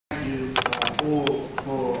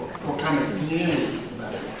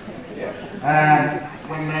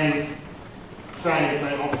when they say, as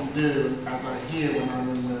they often do, as I hear when I'm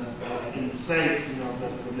in the States, you know,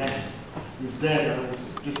 that the left is dead, I was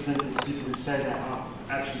just thinking people who say that are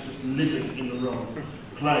actually just living in the wrong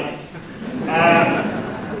place.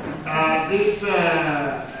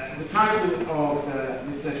 The title of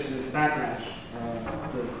this session is Backlash,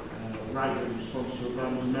 the right-wing response to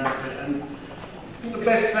Obama's America, and I think the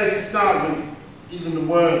best place to start with even the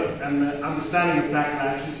word and the understanding of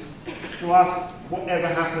backlash is to ask whatever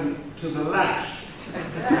happened to the lash. It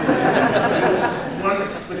was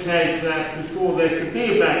once the case that before there could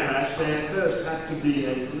be a backlash, there first had to be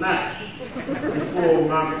a lash. Before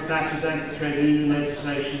Margaret Thatcher's anti-trade union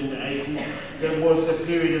legislation in the 80s, there was a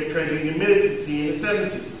period of trade union militancy in the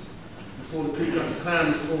 70s. Before the Ku Klux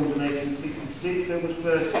Klan was formed in 1866, there was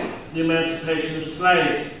first the emancipation of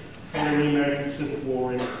slaves following the American Civil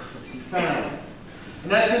War in 1965.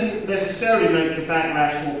 And that didn't necessarily make the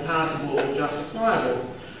backlash more palatable or justifiable.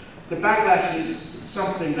 The backlash is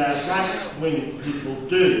something that right-wing people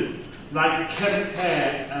do, like kempt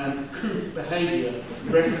hair and couth behaviour.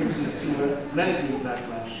 References to a left-wing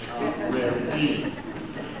backlash are rare indeed.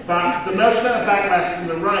 But the notion that a backlash from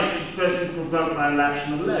the right should first be provoked by a lash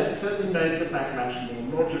from the left certainly made the backlash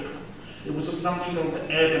more logical. It was a function of the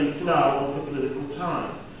ebb and flow of the political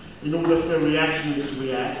time. In order for reactionaries to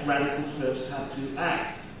react, radicals first had to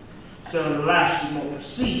act. So the lash did not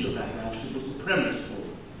precede the backlash, it was the premise for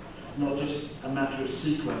it, not just a matter of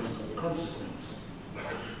sequence but consequence.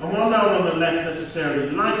 And while no one on the left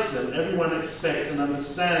necessarily likes them, everyone expects and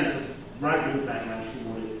understands the right-wing backlash for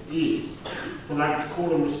what it is. For like the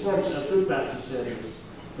call and response, a good Baptist says,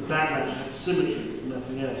 the backlash had symmetry and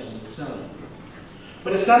nothing else on its own.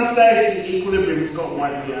 But at some stage, the equilibrium has got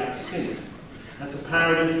widely out of sync. As the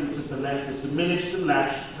power and influence of the left has diminished, the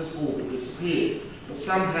lash has all but disappeared. But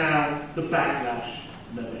somehow, the backlash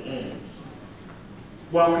never ends.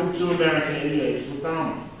 Welcome to America in the age of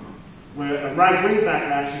Obama, where a right-wing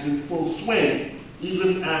backlash is in full swing,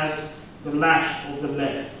 even as the lash of the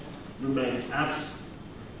left remains absent.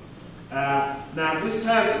 Now, this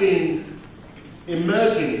has been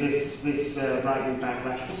emerging, this right-wing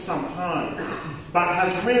backlash, for some time, but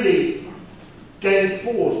has really gained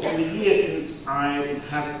force in the years since I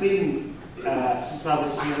have been, since I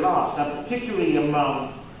was here last, and particularly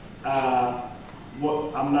among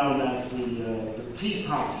what are known as the Tea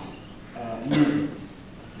Party movement.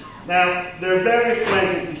 Now, there are various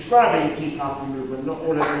ways of describing the Tea Party movement, not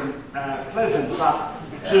all of them pleasant, but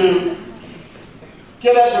to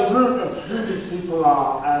get at the root of who these people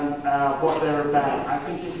are and what they're about, I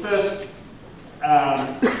think it first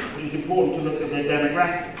is important to look at their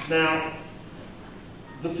demographics. Now,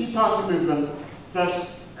 the Tea Party movement,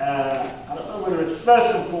 first, I don't know whether it's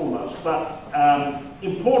first and foremost, but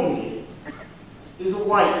importantly, is a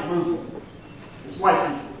white movement. It's white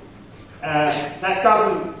people. That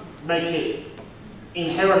doesn't make it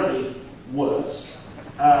inherently worse,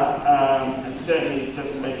 and certainly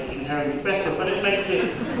doesn't make it inherently better, but it makes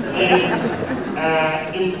it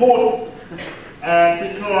important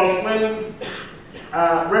because when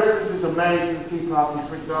references are made to the Tea Party,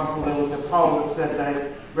 for example, there was a poll that said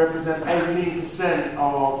they represent 18%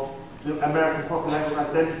 of the American population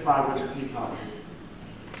identified with the Tea Party.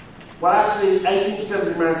 Well, actually, 18% of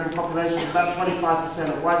the American population is about 25%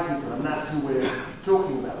 of white people, and that's who we're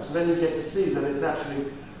talking about. So then you get to see that it's actually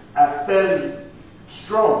a fairly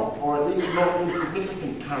strong, or at least not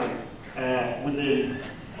insignificant current within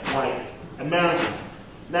white America.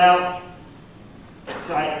 Now, as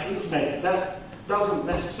I intimated, that doesn't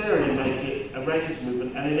necessarily make it a racist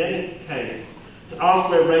movement, and in any case, to ask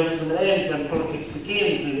where racism ends and politics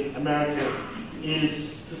begins in America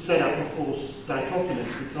is to set up a false dichotomy,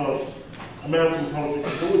 because American politics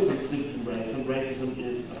has always been steeped in race, and racism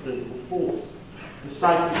is a political force. The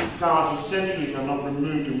cyclic scars of centuries are not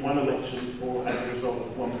removed in one election or as a result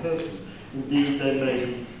of one person. Indeed, they may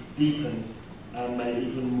be deepened and made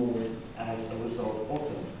even more as a result of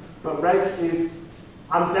them. But race is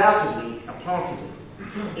undoubtedly a part of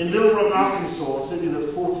it. In Little Rock, Arkansas, a city that's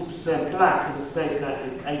 40% black in a state that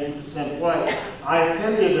is 80% white, I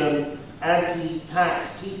attended an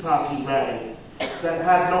anti-tax Tea Party rally that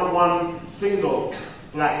had not one single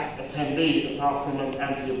black attendee apart from an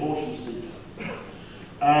anti-abortion speaker.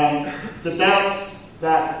 The doubts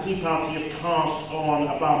that the Tea Party have cast on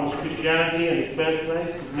Obama's Christianity and his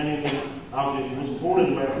birthplace, because many of them argue he wasn't born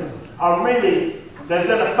in America, are really, they're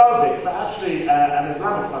xenophobic, but actually and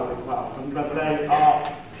Islamophobic quite often, but they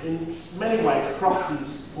are in many ways proxies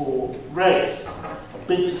for race, a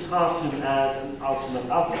big to cast him as an ultimate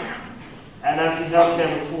other. an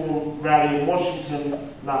anti-healthcare reform rally in Washington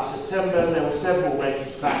last September. There were several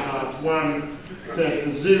racist backlights. One said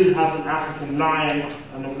the zoo has an African lion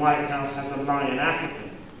and the White House has a lion African.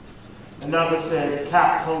 Another said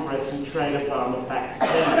cap Congress and trade Obama back to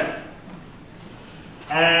Kenya.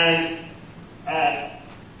 And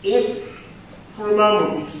if for a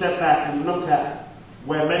moment we step back and look at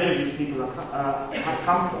where many of these people have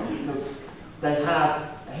come from, because they have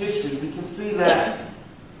a history, we can see that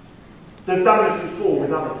they've done this before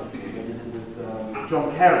with other people. They did it with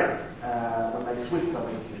John Kerry when they swift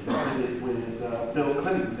voted him. They did it with Bill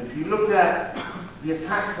Clinton. If you look at the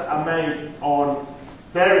attacks that are made on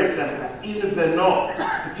various Democrats, even if they're not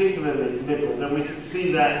particularly liberal, then we can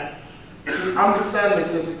see that to understand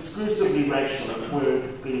this as exclusively racial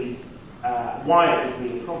would be why it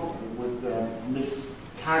would be a problem. It would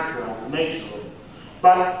mischaracterize the nature of it.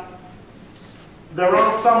 But there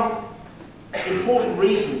are some important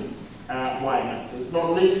reasons why it matters,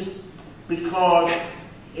 not least because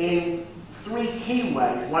in three key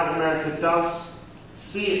ways white America does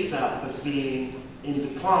see itself as being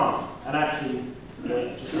in decline, and actually to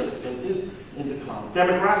a certain extent is in decline.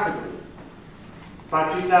 Demographically, by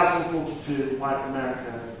 2042, white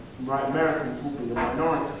Americans will be a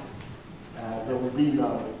minority. There will be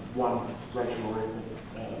no one racial or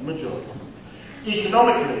ethnic majority.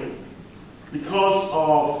 Economically, because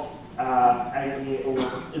of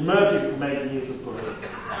emerging from 8 years of Bush,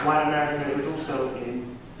 white America is also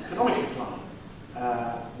in economic decline.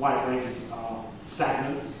 White wages are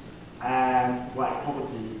stagnant and white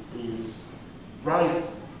poverty is rising.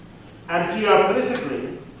 And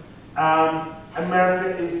geopolitically,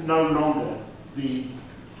 America is no longer the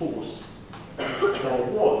force that it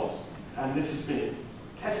was. And this has been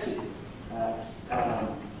tested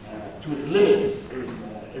to its limits in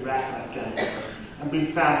Iraq and Afghanistan and been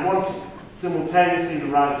found wanting. Simultaneously, the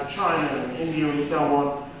rise of China and India and so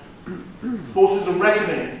on forces a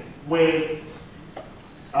reckoning with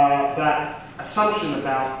that assumption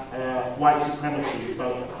about white supremacy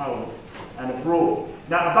both at home and abroad.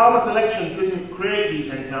 Now, Obama's election didn't create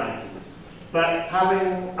these anxieties, but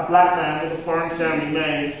having a black man with a foreign-sounding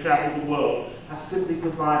name who's travelled the world has simply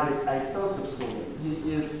provided a focus for him.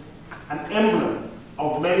 He is an emblem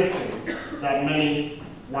of many things that many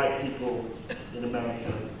white people in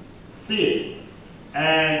America fear.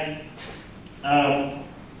 And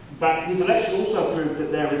but his election also proved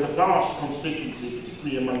that there is a vast constituency,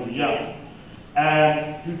 particularly among the young,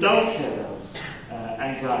 who don't share those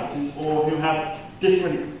anxieties or who have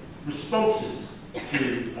different responses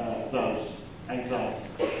to those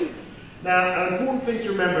anxieties. Now, an important thing to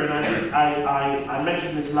remember, and I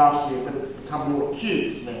mentioned this last year, but it's become more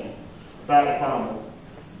acute now, about Obama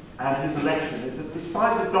and his election, is that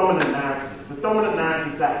despite the dominant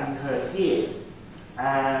narrative that we heard here,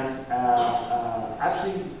 and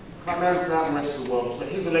actually primarily throughout the rest of the world, was that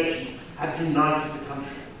his election had united the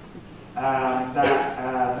country.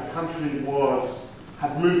 That the country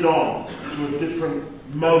had moved on to a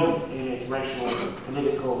different moment in its racial and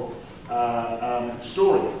political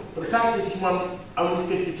story. But the fact is he won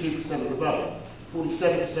only 52% of the vote.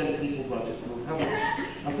 47% of people voted for the Republican.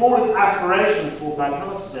 And for all his aspirations for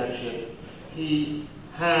bipartisanship, he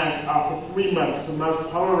had, after 3 months, the most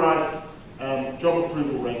polarized job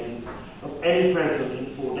approval ratings of any president in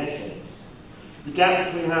 4 decades. The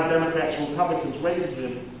gap between how Democrats and Republicans rated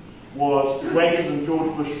him was greater than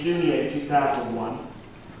George Bush Jr. in 2001,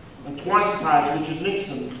 and twice as high as Richard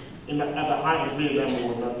Nixon at the height of the Vietnam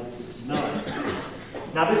War in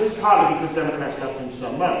 1969. Now, this is partly because Democrats loved him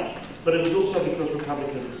so much, but it was also because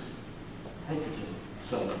Republicans hated him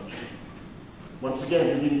so much. Once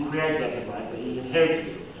again, he didn't create that divide, but he inherited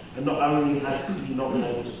it. And not only has he not been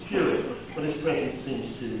able to cure it, but his presence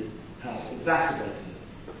seems to have exacerbated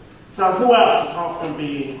it. So who else, apart from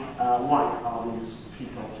being white, are these Tea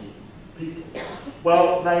Party people?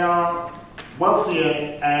 Well, they are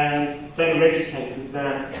wealthier and better educated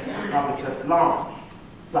than the public at large.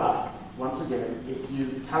 But, once again, if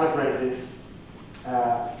you calibrate this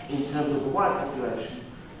in terms of the white population,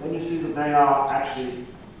 then you see that they are actually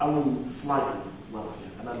only slightly wealthier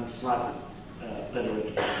and only slightly better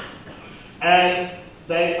educated. And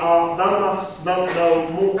they are no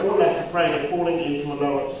more or less afraid of falling into a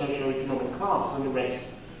lower socio-economic class than the rest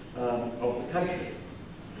of the country.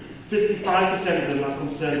 55% of them are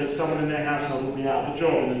concerned that someone in their household will be out of a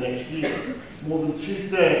job in the next year. More than 2/3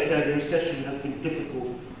 say the recession has been difficult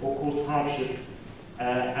or caused hardship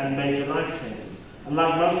and major life changes. And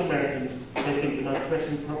like most Americans, they think the most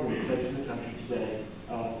pressing problems facing the country today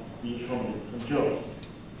are the economy and jobs.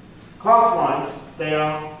 Class-wise, they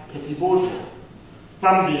are petty bourgeois,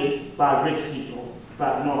 funded by rich people,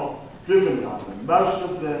 but not driven by them. Most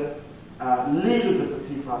of the leaders of the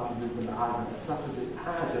Tea Party movement, either such as it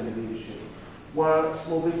has any leadership, were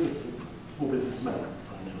small businessmen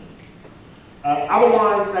primarily.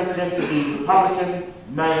 Otherwise, they tend to be Republican,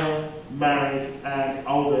 male, married, and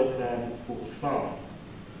older than 45.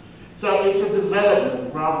 So it's a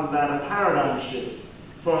development rather than a paradigm shift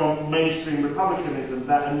from mainstream republicanism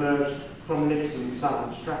that emerged from Nixon's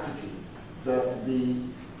Southern strategy, the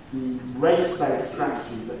race-based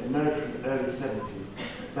strategy that emerged from the early 70s,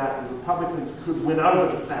 that the Republicans could win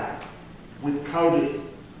over the South with coded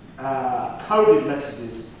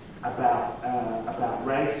messages about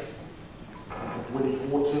race. Willie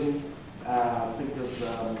Horton, think of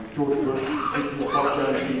George Bush speaking at Bob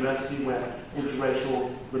Jones University, where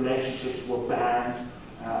interracial relationships were banned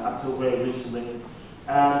until very recently.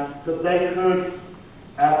 That they could,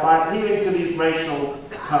 by appealing to these racial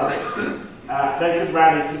codes, they could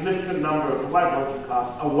rally a significant number of the white working class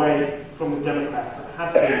away from the Democrats that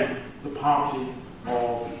had been the party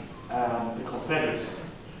of the Confederacy.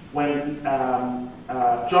 When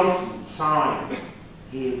Johnson signed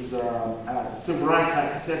his Civil Rights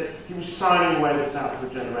Act, he said he was signing away the South for a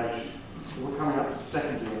generation. So we're coming up to the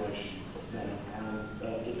second generation now,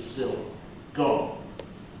 and it's still gone.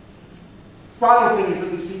 Final thing is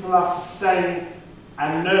that these people are sustained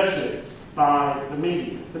and nurtured by the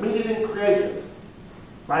media. The media didn't create this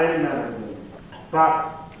by any manner of means.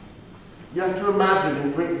 But you have to imagine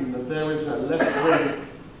in Britain that there is a left-wing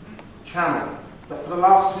channel that for the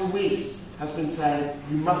last 2 weeks has been saying,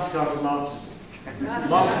 you must go to Marxism.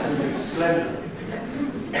 Marxism is splendid.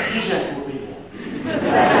 Zizek will be there.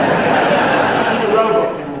 Sheila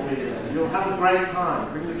Robotham will be there. You'll have a great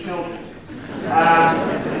time. Bring the children.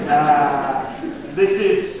 This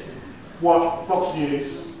is what Fox News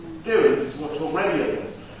do. This is what talk radio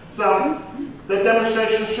does. So their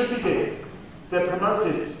demonstrations should be big. They're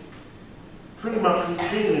promoted pretty much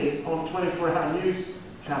routinely on 24-hour news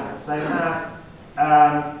channels. They have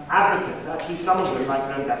advocates, actually some of them, like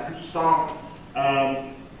going back, who start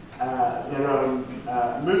their own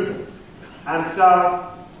movements. And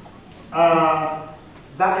so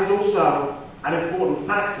that is also an important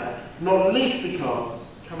factor, not least because,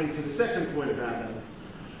 coming to the second point about them,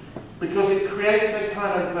 because it creates a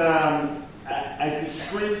kind of a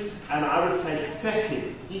discrete and I would say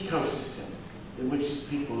fetid ecosystem in which these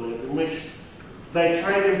people live, in which they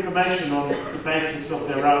trade information on the basis of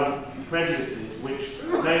their own prejudices, which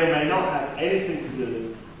may or may not have anything to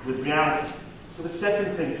do with reality. So the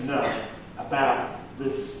second thing to know about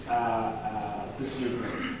this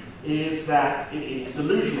movement is that it is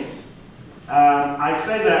delusional. I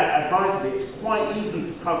say that advisedly. It's quite easy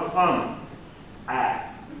to poke fun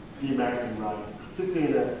at the American right,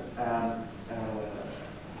 particularly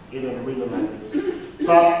in an arena like this.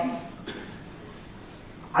 But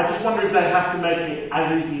I just wonder if they have to make it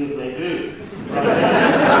as easy as they do.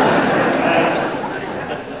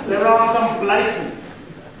 There are some blatant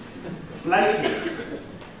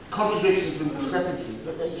contradictions and discrepancies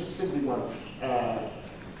that they just simply won't.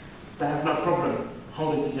 They have no problem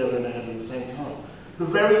holding together in their head at the same time. The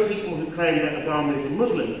very people who claim that Obama is a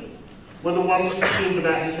Muslim were the ones who seemed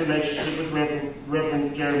about his relationship with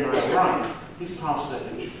Reverend Jeremiah Wright, his pastor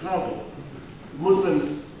in Chicago.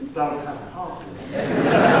 Muslims don't have pastors.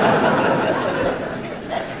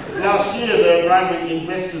 Last year, the right-wing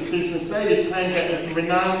Investors Business Daily claimed that if the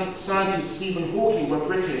renowned scientist Stephen Hawking were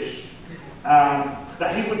British,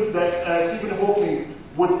 that Stephen Hawking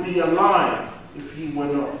would be alive if he were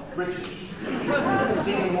not British.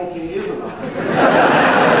 Stephen Hawking is alive.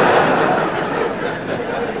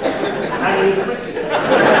 And he is British.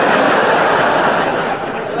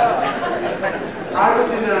 I was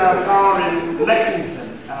in a bar in Lexington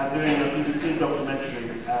doing a BBC documentary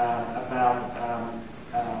about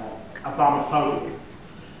Islamophobia.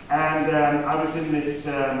 And I was in this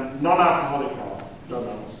non-alcoholic bar,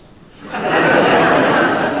 Donald's.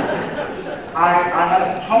 I had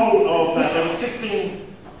a poll of, there were 16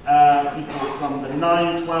 people from the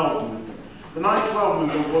 9/12 movement. The 9/12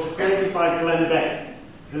 movement was created by Glenn Beck,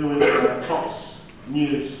 who is a Fox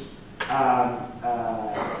News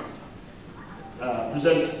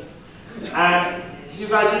presenter. And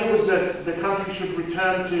his idea was that the country should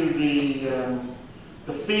return to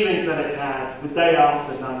the feelings that it had the day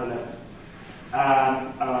after 9/11.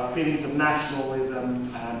 Feelings of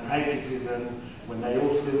nationalism and patriotism when they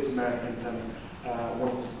all stood as Americans and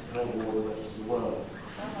wanted to declare war on the rest of the world.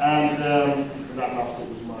 And that last bit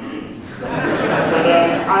was mine. But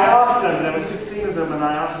I asked them, there were 16 of them, and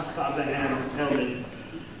I asked them to put up their hand and tell me,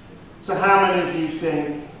 so how many of you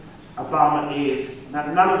think Obama is? Now,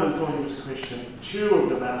 none of them thought he was a Christian. 2 of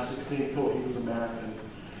them out of 16 thought he was American.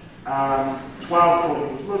 12 thought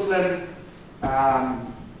he was Muslim,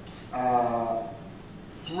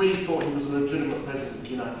 3 thought he was a legitimate president of the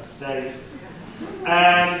United States.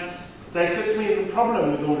 And they said to me, the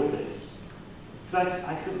problem with all of this, because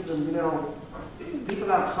I said to them, you know,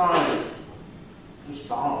 people outside this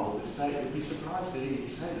bar or this state would be surprised to hear you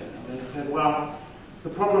say that. And they said, well, the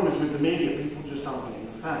problem is with the media, people just aren't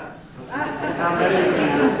getting the facts. So I said,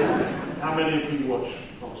 how many of you watch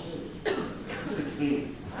Fox News?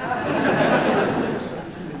 16.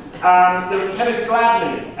 There was Kenneth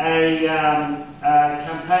Gladney, a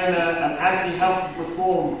campaigner, an anti-health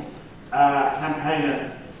reform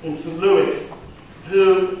campaigner in St. Louis,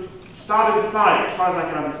 who started a fight, as far as I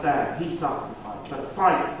can understand. He started the fight, but a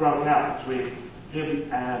fight broke out between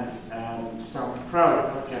him and some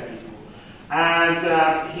pro-healthcare people. And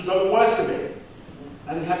he got the worst of it,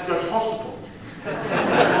 and he had to go to hospital.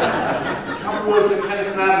 The trouble was that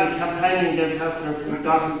Kenneth Gladney, campaigning against healthcare reform,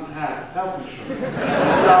 doesn't have health insurance.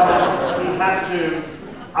 So he had to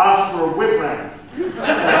ask for a whip round to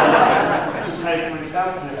pay for his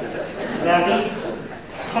healthcare bills. Now these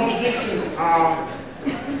contradictions are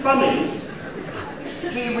funny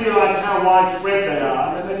until you realise how widespread they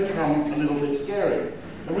are, and they become a little bit scary.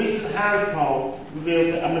 A recent Harris poll reveals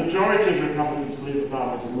that a majority of Republicans believe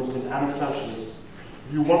Obama is a Muslim and a socialist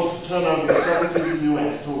who wants to turn over the sovereignty of the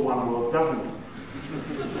US to a one-world government.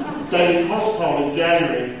 Daily Post poll in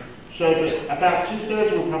January showed that about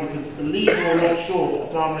 2/3 of Republicans believe or are not sure that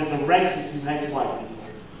Obama is a racist who hates white people,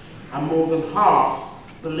 and more than half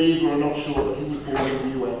believe or are not sure that he was born in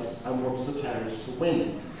the US and wants the terrorists to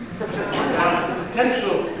win. Now, the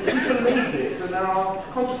potential, if you believe this, then there are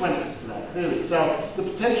consequences to that, clearly. So the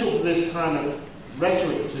potential for this kind of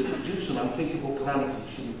rhetoric to produce an unthinkable calamity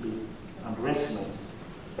shouldn't be underestimated.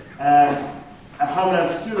 A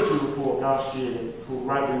Homeland Security report last year called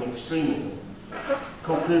Right-Wing Extremism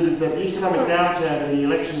concluded that the economic downturn in the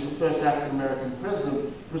election of the first African-American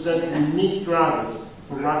president presented unique drivers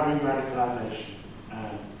for right-wing radicalization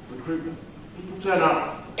and recruitment. People turn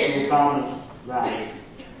up to Obama's rallies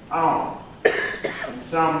armed. And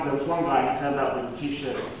there was one guy who turned up with a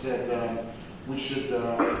t-shirt that said, we should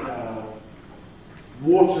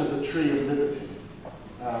water the tree of liberty,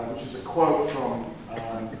 which is a quote from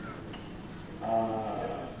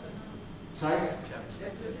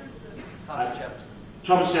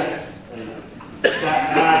Thomas Jefferson.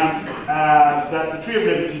 That the tree of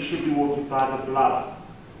liberty should be watered by the blood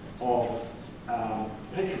of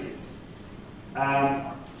patriots.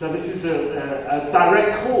 So this is a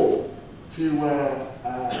direct call to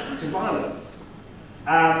violence.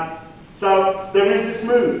 So there is this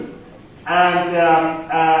move, and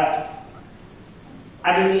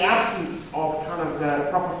in the absence of kind of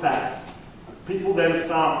proper facts, people then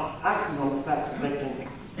start acting on the facts that they think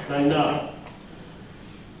they know.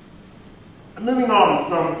 And moving on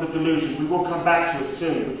from the delusion, we will come back to it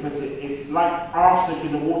soon, because it's like arsenic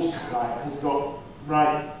in the water supply. It has got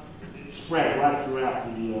spread right throughout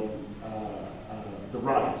the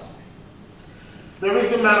right. There is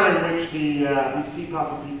the manner in which these Tea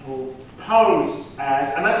Party people pose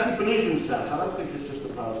as, and actually believe themselves, I don't think it's just a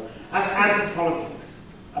pose, as anti-politics,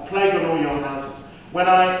 a plague on all your houses. When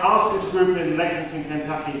I asked this group in Lexington,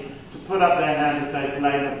 Kentucky, to put up their hand if they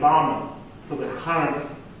blame Obama for the current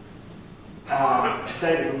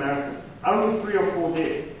state of America, only 3 or 4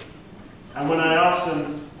 did. And when I asked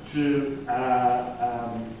them to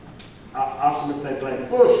ask them if they blame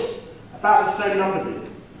Bush, about the same number did.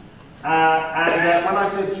 And when I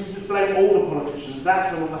said, do you just blame all the politicians,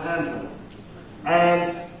 that's when all the hands went up.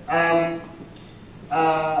 And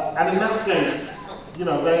in that sense, you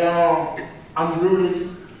know, they are unruly,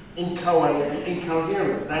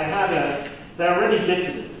 incoherent. They're already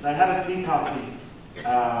dissidents. They had a Tea Party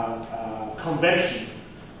convention,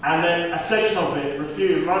 and then a section of it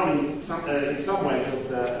refused, rightly in some ways, of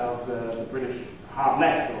the British hard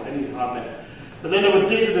left, or any hard left. But then there were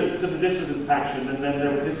dissidents to the dissident faction, and then there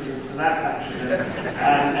were dissidents to that faction,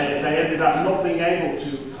 and they ended up not being able to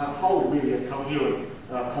hold really a coherent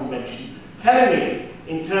convention. Telling me,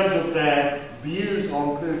 in terms of their views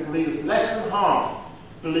on political leaders, less than half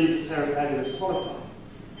believe that Sarah Palin is qualified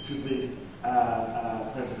to be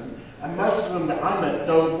president, and most of them that I met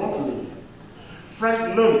don't want to lead.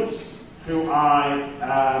 Frank Luntz, who I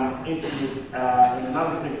interviewed in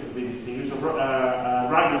another thing for the BBC, who's a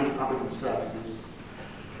right-wing Republican strategist,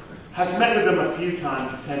 has met with them a few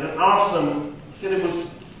times, he said, and asked them, he said it was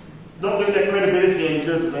not doing their credibility any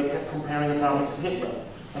good that they kept comparing Obama to Hitler,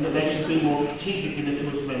 and that they should be more strategic in the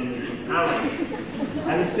tools of power.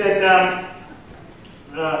 And he said,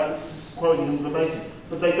 this is quoting him verbatim,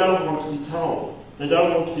 but they don't want to be told They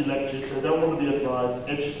don't want to be lectured, they don't want to be advised,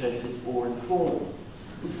 educated, or informed.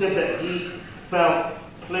 He said that he felt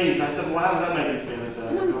pleased. I said, well, how does that make you feel as a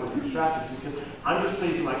economic strategist? He said, I'm just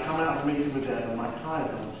pleased when I come out of a meeting with them and my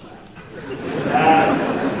tie's on track.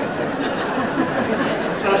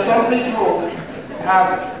 So some people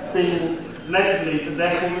have been led to believe that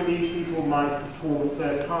therefore these people might form a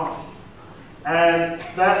third party. And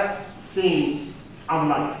that seems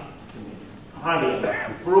unlikely to me, highly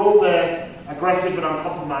unlikely. For all their aggressive and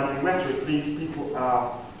uncompromising rhetoric, these people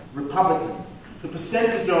are Republicans. The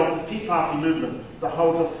percentage of the Tea Party movement that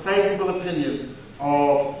holds a favourable opinion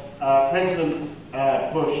of President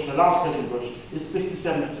Bush, the last President Bush, is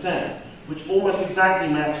 57%, which almost exactly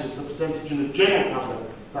matches the percentage in the general public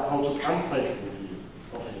that holds an unfavourable view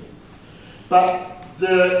of him. But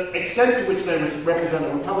the extent to which they represent a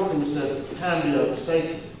Republican resurgence can be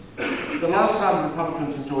overstated. The last time the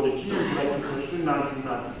Republicans enjoyed a huge electoral push in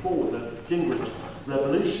 1994, the Gingrich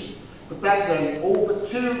Revolution. But back then, all but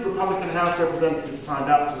 2 Republican House representatives signed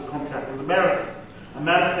up to the contract with America, a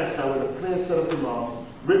manifesto with a clear set of demands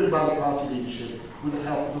written by the party leadership with the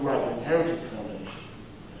help of the Right-Wing Heritage Foundation.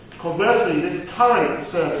 Conversely, this current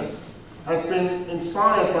resurgence has been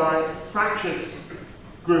inspired by fractious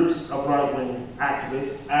groups of right-wing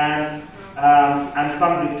activists and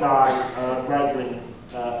funded by right-wing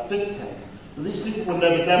think tanks. But these people were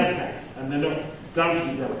never Democrats, and they're not going to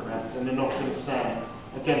be Democrats, and they're not going to stand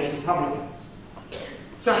against Republicans.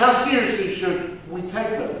 So how seriously should we take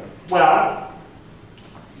them? Well,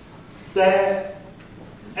 their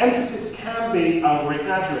emphasis can be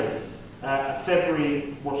over-exaggerated. A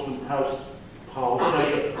February Washington Post poll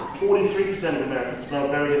showed that 43% of Americans know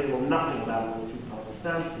very little or nothing about what the Tea Party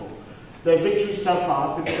stands for. Their victories so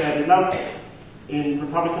far have been fairly local. In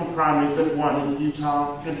Republican primaries, they've won in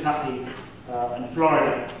Utah, Kentucky, and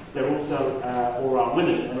Florida. They're also, or are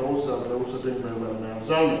winning, and they're also doing very well in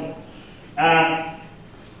Arizona.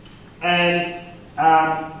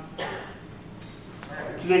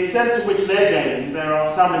 To the extent to which they're gaining, there are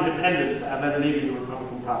some independents that are then leaving the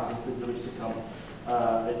Republican Party and think that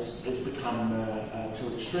it's become too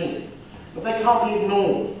extreme. But they can't be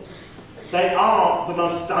ignored. They are the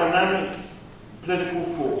most dynamic political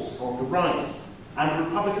force on the right, and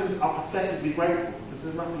Republicans are pathetically grateful because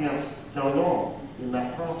there's nothing else going on in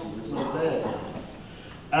that party. There's no there.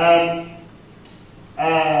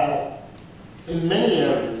 In many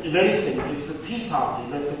areas, if anything, it's the Tea Party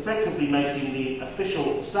that's effectively making the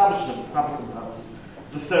official establishment Republican Party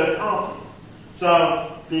the third party.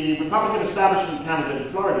 So the Republican establishment candidate in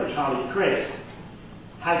Florida, Charlie Crist,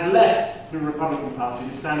 has left the Republican Party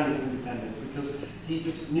to stand as independent because he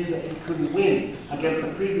just knew that he couldn't win against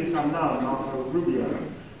the previous unknown, Marco Rubio,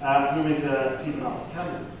 who is a Tea Party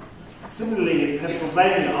candidate. Similarly, in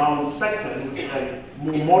Pennsylvania, Arlen Specter, who was a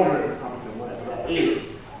more moderate Republican, whatever that is,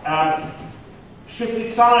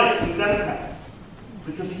 shifted sides to the Democrats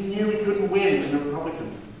because he knew he couldn't win in the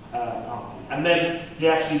Republican Party. And then he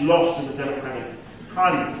actually lost in the Democratic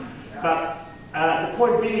primary. But the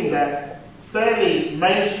point being that fairly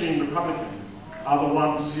mainstream Republicans are the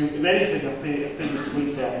ones who, if anything, are feeling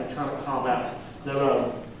squeezed out and trying to carve out their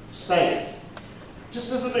own space.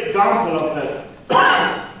 Just as an example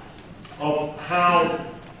of how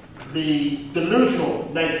the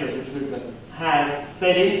delusional nature of this movement has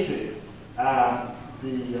fed into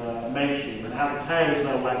the mainstream and how the tail is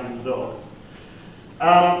now wagging the dog.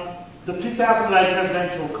 The 2008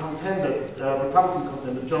 presidential contender, Republican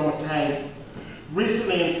contender, John McCain,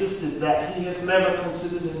 recently insisted that he has never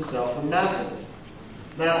considered himself a Marxist.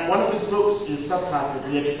 Now, one of his books is subtitled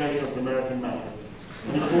The Education of the American Maverick,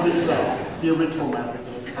 and he called himself the original Maverick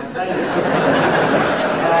in his campaign.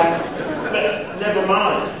 But never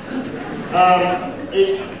mind.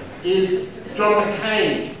 It is John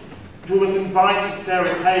McCain who has invited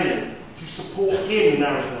Sarah Palin to support him in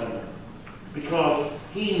Arizona because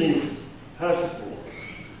he needs her support.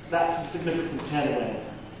 That's a significant turnaround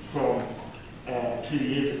from 2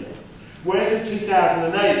 years ago. Whereas in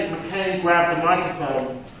 2008, McCain grabbed the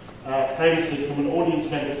microphone famously from an audience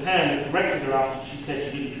member's hand and corrected her after she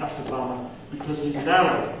said she didn't trust Obama because he's an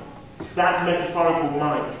ally. That metaphorical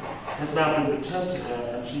mic has now been returned to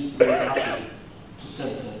her and she's been ushered to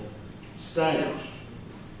centre stage.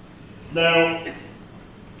 Now,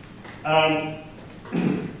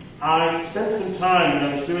 I spent some time when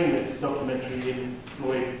I was doing this documentary in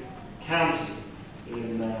Floyd County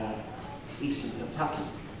in eastern Kentucky,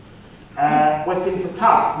 where things are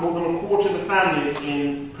tough. More than a quarter of the families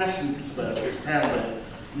in Prestonsburg, this town there,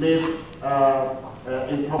 live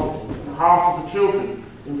in poverty. Half of the children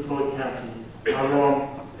in Floyd County are on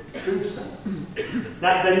food stamps.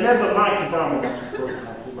 Now, they never liked Obama much in Floyd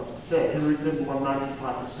County, I must said, Hillary Clinton won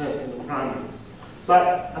 95% in the primaries.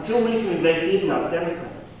 But until recently, they did love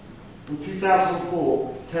Democrats. In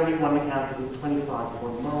 2004, Kerry won the county with a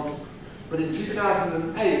 25-point margin. But in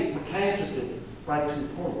 2008, McCain took it by 2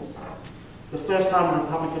 points. The first time a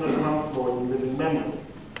Republican has run for it in living memory.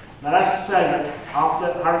 Now that's to say that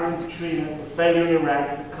after Hurricane Katrina, the failure in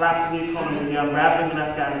Iraq, the collapse of the economy, the unraveling in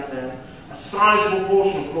Afghanistan, a sizable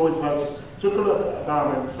portion of Floyd's voters took a look at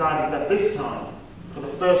Obama and decided that this time, for the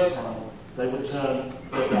first time, they would turn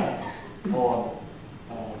their backs on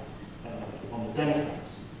the Democrats.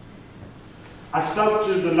 I spoke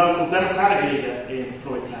to the local Democratic leader in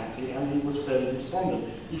Floyd County, and he was fairly despondent.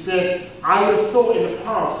 He said, I would have thought in the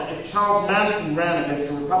past that if Charles Manson ran against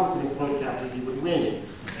a Republican in Floyd County, he would win.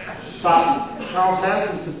 But Charles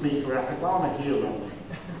Manson could beat Barack Obama here alone.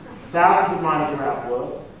 Thousands of miners are out of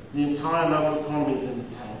work. The entire local economy is in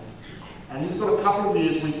the tank. And he's got a couple of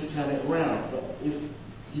years where he can turn it around. But if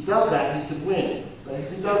he does that, he could win. But if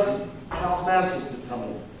he doesn't, Charles Manson could come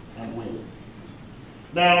in and win.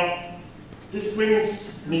 Now, this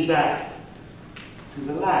brings me back to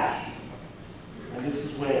the lash. And this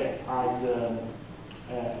is where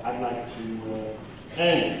I'd like to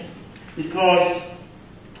end. Because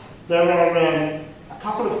there are a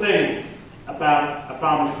couple of things about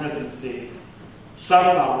Obama's presidency so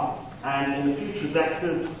far and in the future that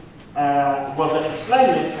could, that explain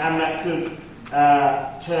this and that could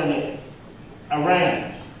turn it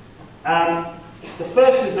around. The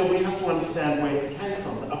first is that we have to understand where he came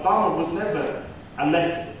from. Obama was never a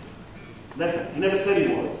lefty. Never. He never said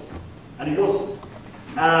he was, and he wasn't.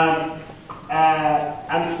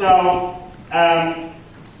 And so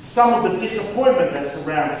some of the disappointment that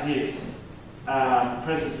surrounds his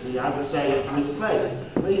presidency, I would say, is misplaced.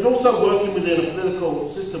 But he's also working within a political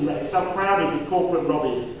system that is so crowded with corporate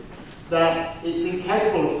lobbyists that it's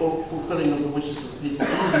incapable of fulfilling the wishes of the people,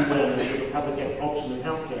 even when the public get option in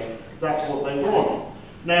healthcare. That's what they want.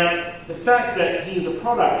 Now, the fact that he is a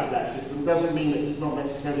product of that system doesn't mean that he's not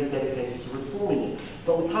necessarily dedicated to reforming it.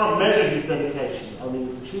 But we can't measure his dedication, only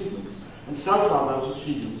his achievements. And so far, those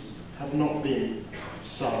achievements have not been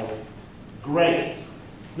so great.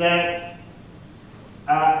 Now,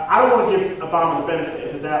 I don't want to give Obama the benefit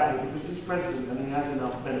of the doubt here because he's president and he has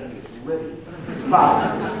enough benefits already.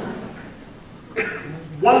 But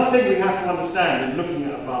one thing we have to understand in looking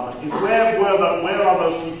at Obama is where are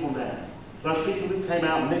those people now? Those people who came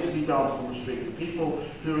out and literally danced on the street, the people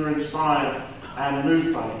who were inspired and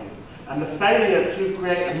moved by him. And the failure to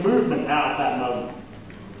create a movement out of that moment.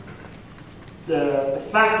 The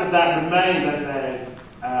fact that that remained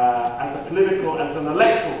as a political, as an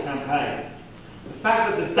electoral campaign. The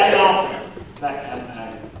fact that the day after that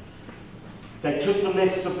campaign, they took the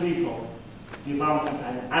list of people, the Obama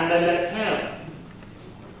campaign, and they left town.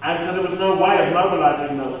 And so there was no way of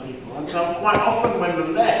mobilizing those people. And so quite often when the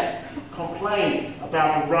left complained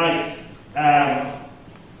about the right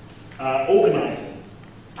organizing,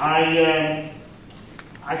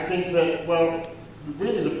 I think that, well,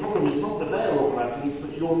 really the problem is not that they're organizing, it's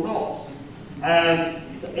that you're not. And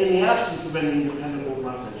in the absence of any independent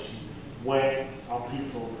organization, where are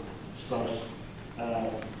people supposed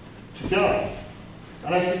to go?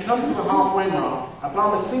 And as we come to the halfway mark,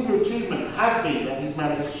 Obama's single achievement has been that he's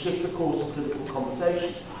managed to shift the course of political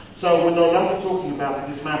conversation. So we're no longer talking about the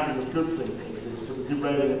dismantling of good things that exist, but the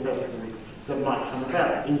derailing of other things that might come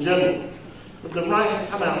about in general. But the right have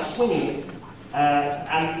come out swinging,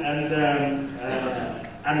 and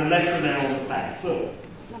the left are now on the back foot.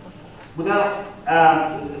 Without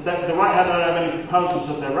the right don't have any proposals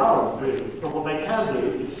of their own, really, but what they can do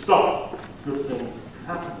is stop good things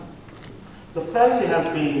happening. The failure has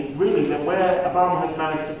been really that where Obama has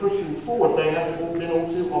managed to push things forward, they have been all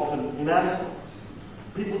too often inadequate.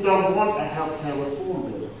 People don't want a healthcare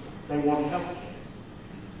reform bill. They want healthcare.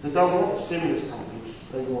 They don't want a stimulus package.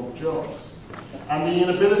 They want jobs. And the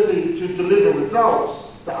inability to deliver results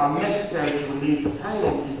that are necessary to relieve the pain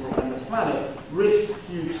on people and the planet risk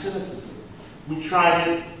huge cynicism. We tried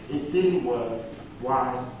it, it didn't work.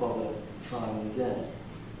 Why bother trying again?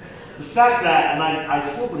 The fact that, and I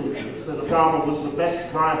still believe this, that Obama was the best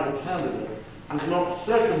viable candidate does not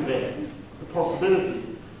circumvent the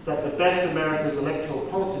possibility that the best America's electoral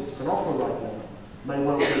politics can offer right now may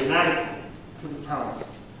well be inadequate to the task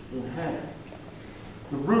in hand.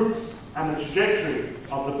 The roots and the trajectory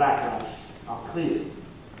of the backlash are clear,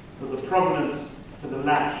 but the provenance for the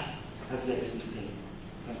lash has yet to be seen.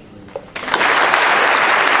 Thank you very much.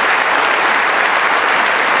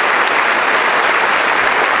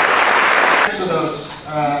 For those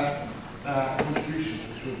contributions,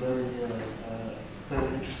 which were very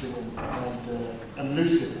interesting and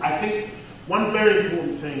lucid. I think one very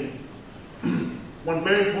important thing one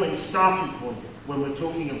very important starting point when we're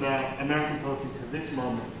talking about American politics at this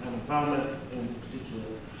moment, and Obama in particular,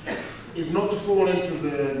 is not to fall into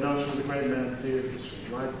the notion of the great man theory of history.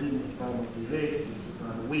 Why didn't Obama do this? Is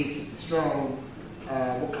Obama weak? Is he strong?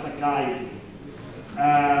 What kind of guy is he?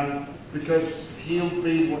 Because he'll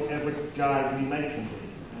be whatever guy we make him be,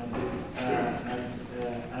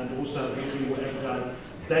 and also he'll be whatever guy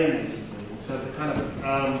they make him be. So the kind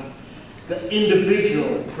of the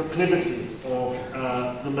individual proclivities of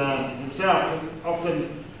the man himself can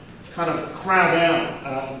often kind of crowd out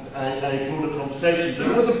a broader conversation.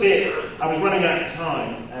 There was a bit, I was running out of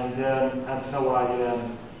time, and so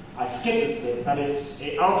I skipped this bit, but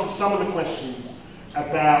it answers some of the questions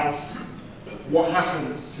about what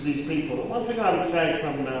happened to these people. And one thing I would say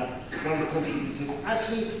from one of the contributors,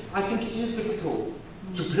 actually, I think it is difficult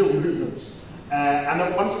to build movements, and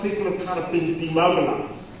that once people have kind of been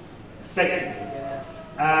demobilized, effectively,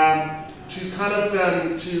 to kind of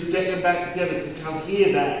to get them back together, to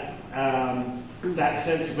cohere that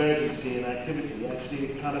sense of urgency and activity, actually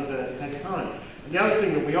it kind of takes time. And the other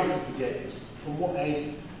thing that we often forget is from what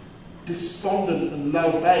a despondent and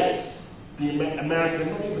low base the American,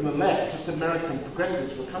 not even the left, just American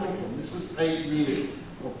progressives were coming from. This was 8 years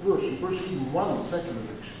of Bush, and Bush even won the second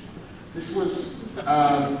election. This was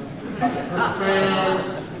a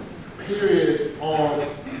profound period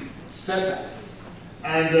of setbacks.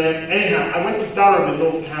 And anyhow, I went to Durham in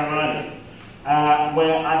North Carolina,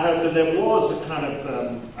 where I heard that there was a kind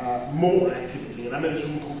of more activity, and I met this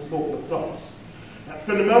woman called Thorpe Thoth.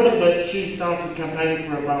 From the moment that she started campaigning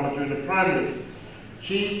for Obama during the primaries,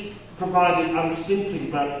 she provided unstinting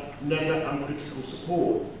but never uncritical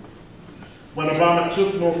support. When Obama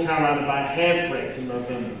took North Carolina by a hair's breadth in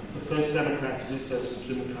November, the first Democrat to do so since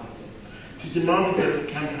Jimmy Carter, she demanded that the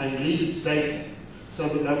campaign leave its data so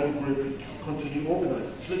the local group could continue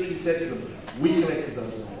organising. She literally said to them, we collected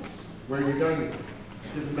those names. Where are you going with them?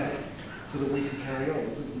 Give them back so that we can carry on.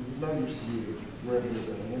 There's no use to you wherever you're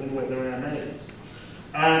going, and anyway, there are our names.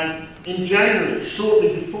 And in January,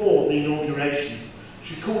 shortly before the inauguration,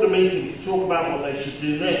 she called a meeting to talk about what they should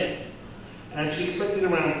do next. And she expected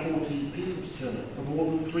around 40 people to turn up, and more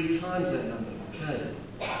than 3 times that number came.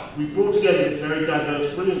 We brought together this very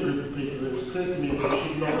diverse, brilliant group of people, and it was clear to me that we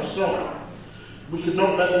should not stop. We could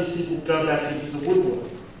not let these people go back into the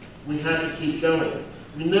woodwork. We had to keep going.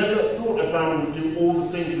 We never thought Obama would do all the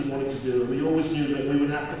things we wanted to do, and we always knew that we would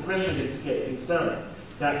have to pressure him to get things done.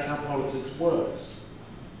 That's how politics works.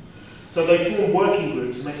 So they formed working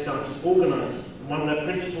groups and they started organising. One of their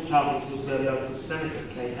principal targets was their local senator,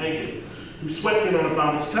 Kay Hagan, who swept in on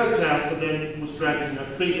Obama's coattails but then was dragging her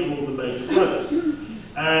feet on all the major votes.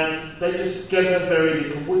 And they just gave her very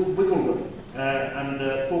little wiggle room.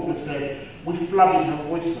 Faulkner said, we flooded her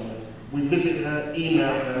voicemail. We visit her, email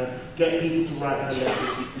her, get people to write her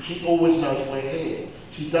letters. She always knows we're here.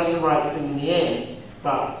 She does the right thing in the end,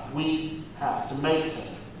 but we have to make her.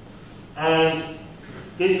 And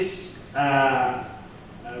this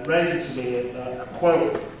raises for me a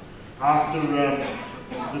quote after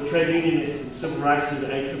the trade unionist and civil rights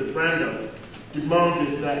leader A. Brando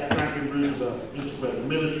demanded that Franklin Roosevelt integrate the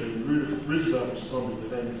military. Roosevelt responded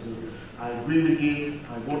famously, I agree with you,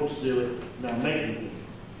 I want to do it, now make me do it.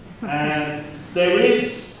 And there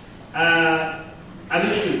is an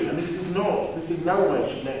issue, and this in no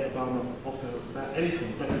way should let Obama off the hook about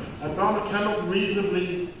anything, but Obama cannot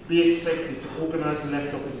reasonably be expected to organise the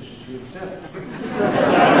left opposition to himself.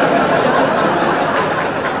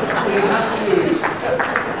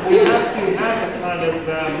 We have to have a kind of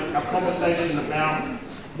a conversation about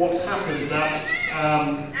what's happened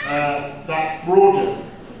that's broader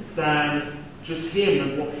than just him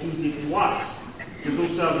and what he did to us. There's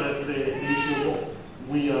also the issue of what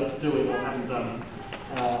we are doing or haven't done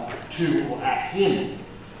to or at him.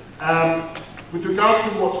 With regard to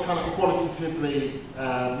what's kind of qualitatively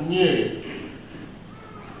new,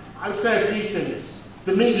 I would say a few things.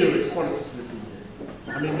 The media is qualitatively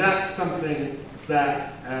new. I mean, that's something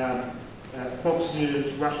that Fox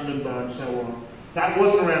News, Rush Limbaugh and so on, that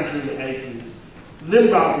wasn't around during the 80s.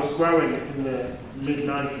 Limbaugh was growing in the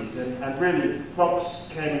mid-90s, and really Fox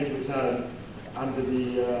came into its own under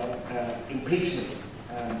the impeachment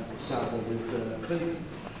saga with Clinton.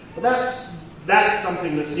 But that's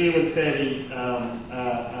something that's new and fairly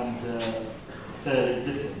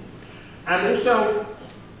different. And also,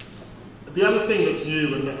 the other thing that's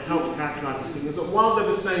new and that helps characterise this thing is that while they're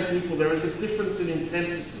the same people, there is a difference in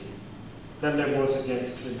intensity than there was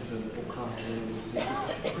against Clinton or Carter and these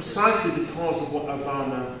people, precisely because of what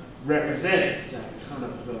Obama represents. That kind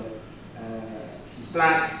of, he's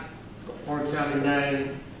black, he's got a foreign-sounding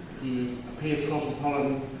name, he appears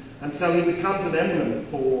cosmopolitan, And so he becomes an emblem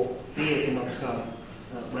for fears amongst some,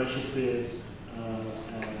 racial fears,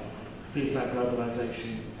 fears about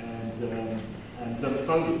globalization, and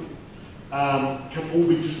xenophobia, can all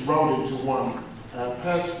be just rolled into one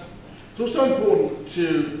person. It's also important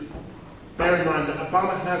to bear in mind that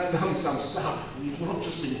Obama has done some stuff. He's not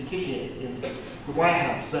just been kicking it in the White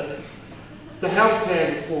House. That the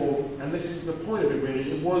healthcare reform, and this is the point of it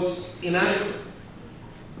really, it was inadequate.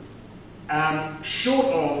 Short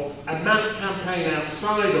of a mass campaign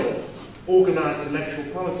outside of organised electoral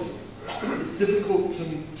policies, it's difficult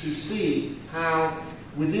to see how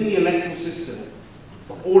within the electoral system,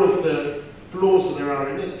 for all of the flaws that there are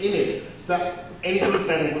in it, that anything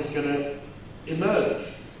better was going to emerge.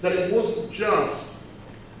 That it wasn't just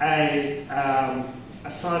a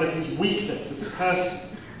sign of his weakness as a person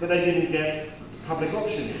that they didn't get public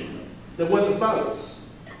option. There weren't the votes.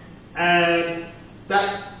 And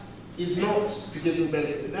that is not to give them the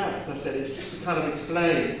benefit of the doubt, as I said, it's just to kind of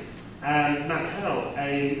explain and map out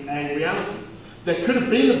a reality. There could have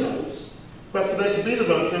been the votes, but for there to be the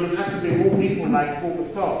votes, there would have to be more people like Fulton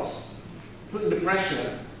Fox putting the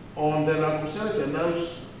pressure on their local senator, and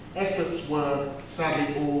those efforts were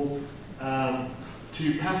sadly all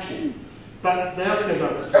too patchy. But the healthcare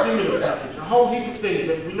vote, the stimulus package, a whole heap of things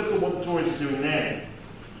that we look at what the Tories are doing there.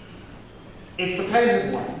 If McCain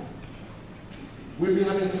had won, we'd be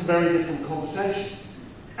having some very different conversations.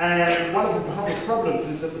 And one of Obama's problems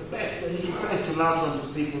is that the best that he can say to large numbers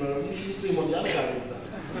of people are, you should have seen what the other guy would have done.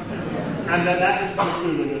 And that is putting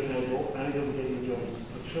food on your table, and it doesn't get you a job,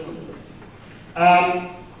 but sure.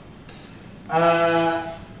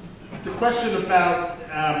 The question about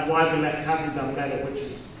why the left hasn't done better, which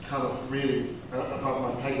is kind of really above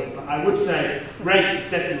my pay grade, but I would say race is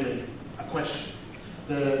definitely a question.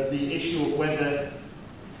 The issue of whether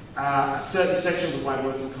a certain section of the white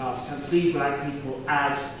working class can see black people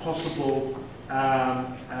as possible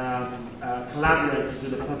collaborators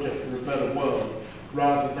in a project for a better world,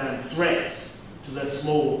 rather than threats to their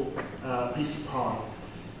small piece of pie.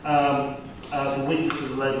 The weakness of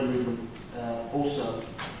the labour movement also.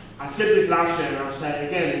 I said this last year, and I'll say it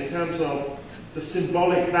again, in terms of the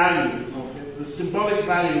symbolic value of it. The symbolic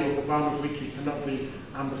value of Obama's victory cannot be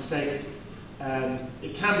understated.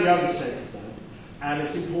 It can be overstated, though. And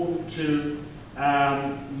it's important to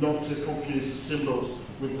not to confuse the symbols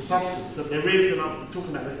with the substance. So there is, and I'll be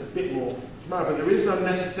talking about this a bit more tomorrow, but there is no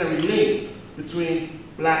necessary link between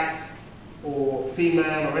black or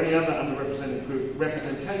female or any other underrepresented group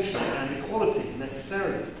representation and equality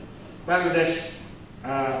necessarily. Bangladesh,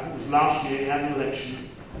 it was last year, had an election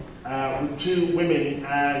with 2 women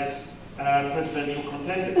as presidential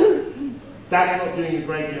contenders. That's not doing a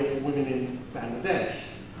great deal for women in Bangladesh.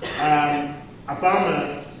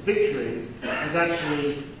 Obama's victory has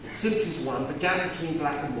actually, since he's won, the gap between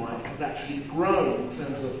black and white has actually grown in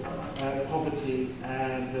terms of poverty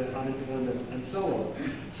and unemployment and so on.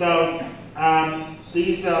 So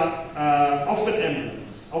these are often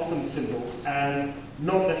emblems, often symbols, and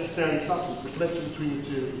not necessarily substance. The connection between the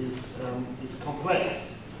two is complex.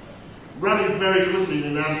 Running very quickly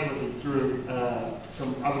and inadequately through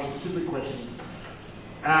some other specific questions.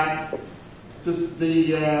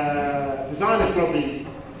 The Zionist lobby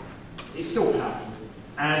is still powerful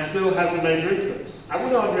and still has a major influence. I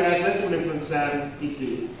would argue it has less of an influence than it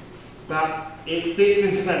did, but it fits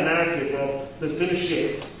into that narrative of there's been a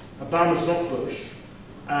shift. Obama's not Bush.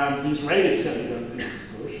 The Israelis certainly don't think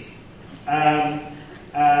it's Bush.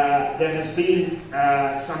 There has been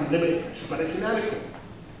some limit, but it's inadequate.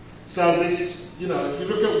 So this, if you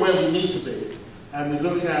look at where we need to be, and we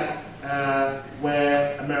look at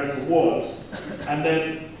where America was, and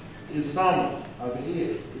then is Obama over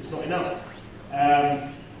here, it's not enough.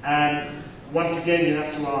 And once again, you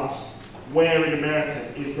have to ask, where in America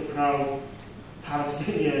is the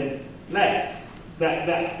pro-Palestinian left?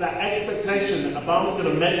 That expectation that Obama's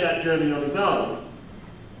going to make that journey on his own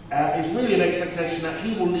is really an expectation that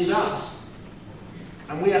he will lead us.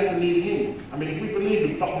 And we have to lead him. I mean, if we believe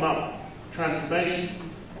in bottom-up transformation,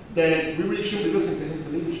 then we really shouldn't be looking for him for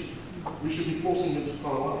leadership. We should be forcing him to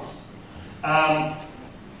follow us.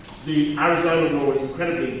 The Arizona law is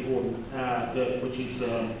incredibly important, which is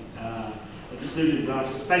excluding large.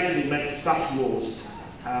 It basically makes sus laws.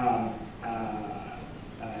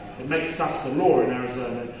 It makes sus the law in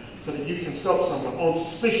Arizona, so that you can stop someone on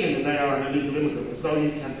suspicion that they are an illegal immigrant, as though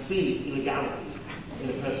you can see illegality in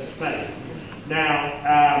a person's face.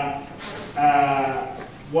 Now,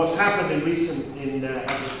 what's happened in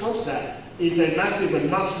response to that is a massive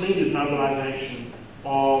and much needed mobilization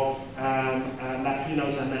of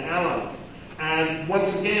Latinos and their allies. And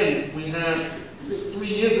once again, we have, 3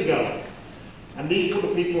 years ago, And these were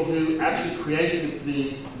the people who actually created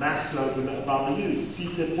the mass slogan that Obama used, "Si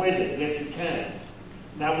se puede," yes we can.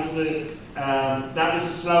 That was the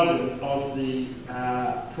slogan of the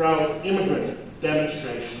pro-immigrant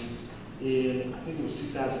demonstrations in, I think it was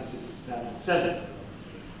 2006, 2007.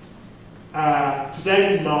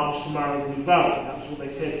 Today we march, tomorrow we vote. That was what they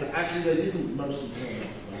said, but actually they didn't mostly turn out to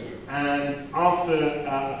vote. And after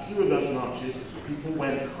a few of those marches, people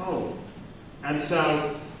went home. And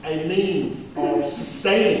so a means of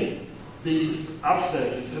sustaining these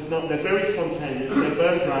upsurges has not, they're very spontaneous, they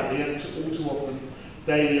burn brightly, and all too often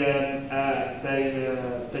they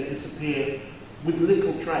disappear with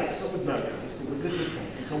little trace, not with no trace, but with little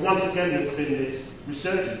trace. And so once again there's been this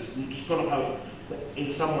resurgence, and you've just got to hope that in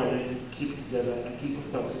some way they can keep together and keep a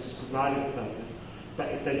focus, provide a focus, but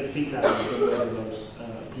if they defeat that, then where do those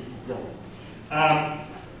people go?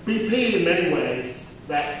 BP in many ways,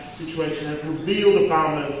 that situation has revealed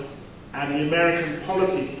Obama's and the American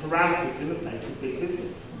polities paralysis in the face of big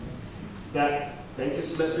business. That they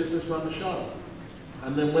just let business run the show.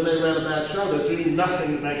 And then when they ran a bad show, there was really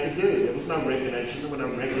nothing that they could do. There was no regulation, there were no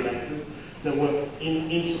regulators, there were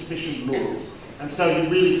insufficient laws. And so you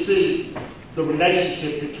really see the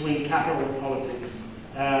relationship between capital and politics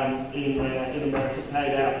in America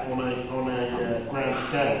played out on a grand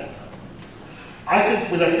scale. I think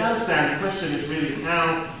with Afghanistan, the question is really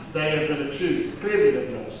how they are going to choose. It's clearly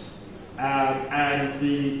they've lost. And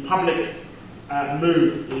the public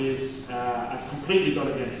mood has completely gone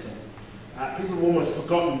against them. People have almost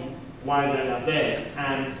forgotten why they are there.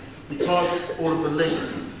 And because all of the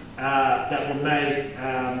links that were made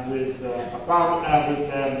with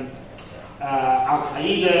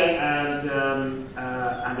Al-Qaeda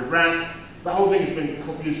and Iran, the whole thing has been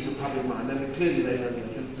confusing the public mind. And clearly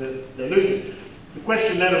they're losing. The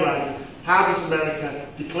question then arises, how does America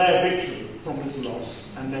declare victory from this loss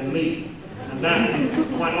and then leave? And that is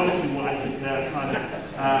quite honestly what I think they're trying to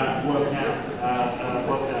work out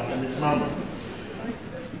in this moment.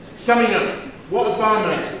 Summing up, what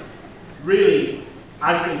Obama really,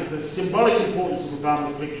 I think the symbolic importance of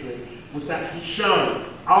Obama's victory was that he showed,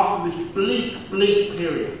 after this bleak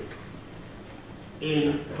period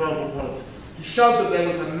in global politics, he showed that there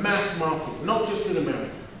was a mass market, not just in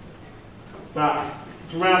America, but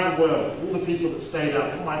throughout the world. All the people that stayed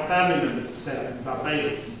up, all my family members that stayed up in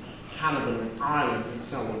Barbados and Canada and Ireland and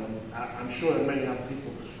so on, and I'm sure there are many other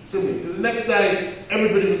people similarly. So the next day,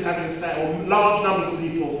 everybody was having the same, or large numbers of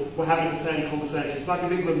people were having the same conversation. It's like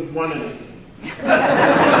if England won anything.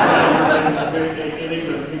 in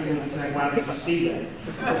England, people were saying, "Wow, did you see that?"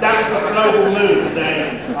 But that was a global mood the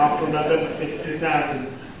day after November 5th,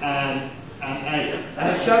 2008.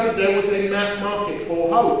 And it showed that there was a mass market for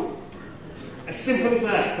hope. As simple as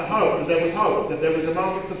that, to hope, that there was hope, that there was a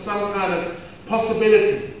market for some kind of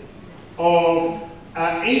possibility of,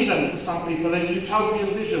 even for some people, a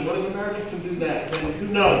utopian vision. Well, if America can do that, then who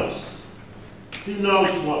knows? Who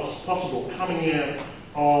knows what's possible coming out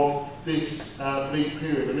of this bleak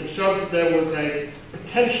period? And it showed that there was a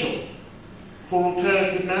potential for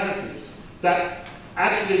alternative narratives. That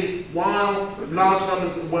actually, while large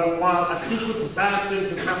numbers, while a sequence of bad things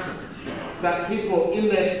had happened, that people in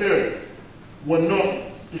their spirit were not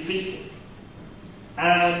defeated.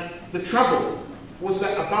 And the trouble was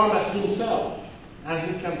that Obama himself and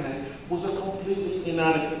his campaign was a completely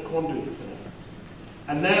inadequate conduit for them.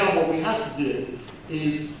 And now what we have to do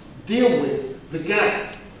is deal with the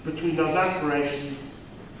gap between those aspirations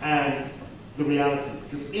and the reality.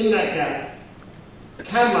 Because in that gap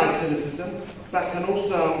can lie cynicism, but can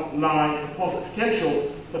also lie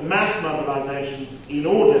potential for mass mobilizations in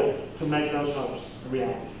order to make those hopes a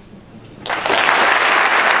reality.